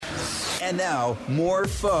And now, more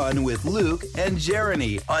fun with Luke and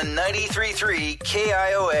Jeremy on 93.3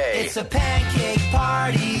 KIOA. It's a pancake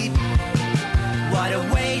party. What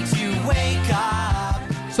a way to wake up.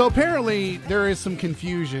 So apparently there is some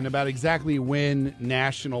confusion about exactly when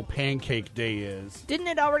National Pancake Day is. Didn't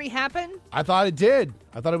it already happen? I thought it did.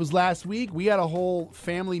 I thought it was last week. We had a whole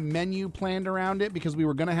family menu planned around it because we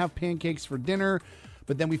were going to have pancakes for dinner.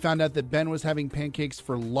 But then we found out that Ben was having pancakes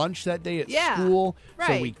for lunch that day at school. Right.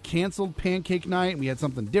 So we canceled pancake night. We had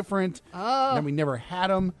something different. Oh. And then we never had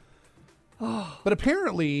them. But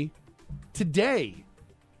apparently today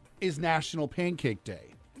is National Pancake Day.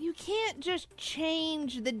 You can't just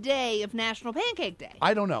change the day of National Pancake Day.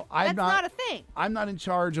 I don't know. That's not a thing. I'm not in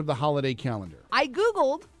charge of the holiday calendar. I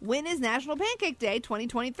Googled when is National Pancake Day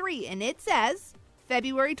 2023, and it says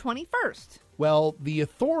February 21st. Well, the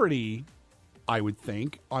authority, I would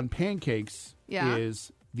think, on pancakes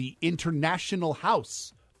is the International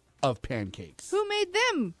House of Pancakes. Who made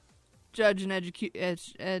them judge and executioner?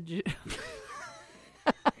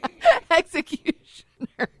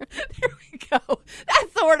 There we go.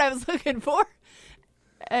 That's the word I was looking for.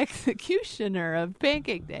 Executioner of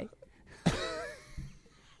Pancake Day.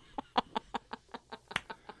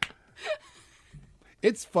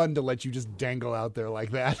 It's fun to let you just dangle out there like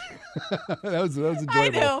that. that was enjoyable. I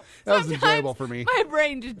know. That was Sometimes enjoyable for me. My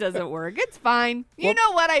brain just doesn't work. It's fine. You Well,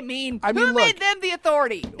 know what I mean. I mean, Who made look. them the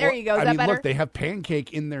authority? There you go. Is I that mean, better? look, they have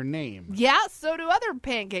pancake in their name. Yeah, so do other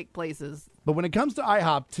pancake places. But when it comes to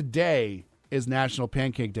IHOP, today is National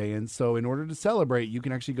Pancake Day. And so in order to celebrate, you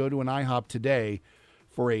can actually go to an IHOP today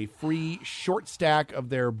for a free short stack of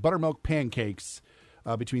their buttermilk pancakes.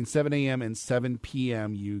 Between 7 a.m. and 7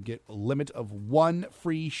 p.m., you get a limit of one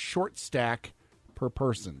free short stack per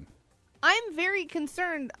person. I'm very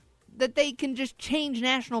concerned that they can just change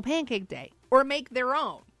National Pancake Day or make their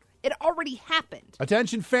own. It already happened.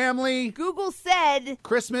 Attention, family. Google said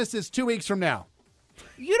Christmas is 2 weeks from now.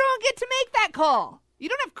 you don't get to make that call. You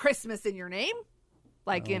don't have Christmas in your name,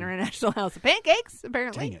 like International House of Pancakes,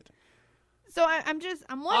 apparently. Dang it. So I'm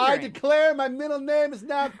I wondering. declare my middle name is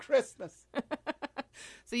now Christmas.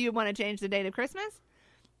 So you want to change the date of Christmas?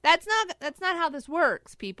 That's not how this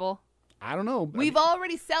works, people. I don't know. We've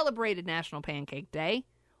already celebrated National Pancake Day.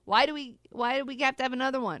 Why do we have to have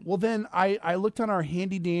another one? Well, then I looked on our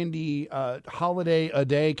handy dandy holiday a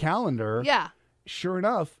day calendar. Yeah. Sure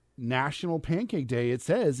enough, National Pancake Day, it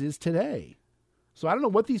says, is today. So I don't know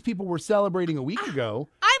what these people were celebrating a week ago.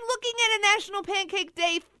 I'm looking at a National Pancake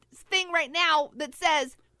Day thing right now that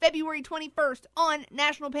says February 21st on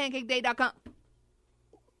nationalpancakeday.com.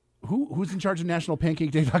 Who's in charge of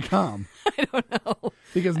nationalpancakeday.com? I don't know.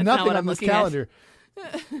 Because That's not nothing what on I'm this looking at. calendar.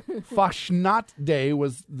 Fasnacht Day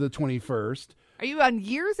was the 21st. Are you on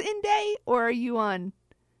Year's End Day or are you on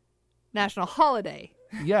National Holiday?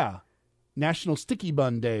 Yeah. National Sticky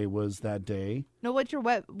Bun Day was that day. No, what's your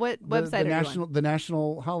what website The are national the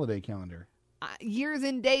national holiday calendar. you on?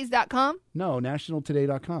 Yearsendays.com? No,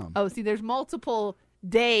 nationaltoday.com. Oh, see, there's multiple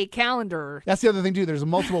day calendar. That's the other thing, too. There's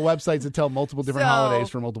multiple websites that tell multiple different So- holidays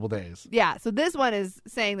for multiple days. Yeah, so this one is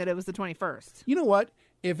saying that it was the 21st. You know what?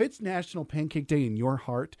 If it's National Pancake Day in your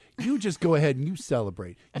heart, you just go ahead and you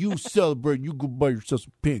celebrate. You celebrate. You go buy yourself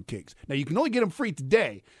some pancakes. Now, you can only get them free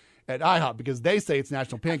today at IHOP because they say it's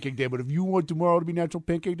National Pancake Day. But if you want tomorrow to be National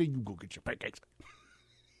Pancake Day, you go get your pancakes.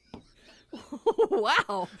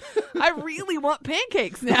 Wow. I really want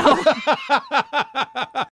pancakes now.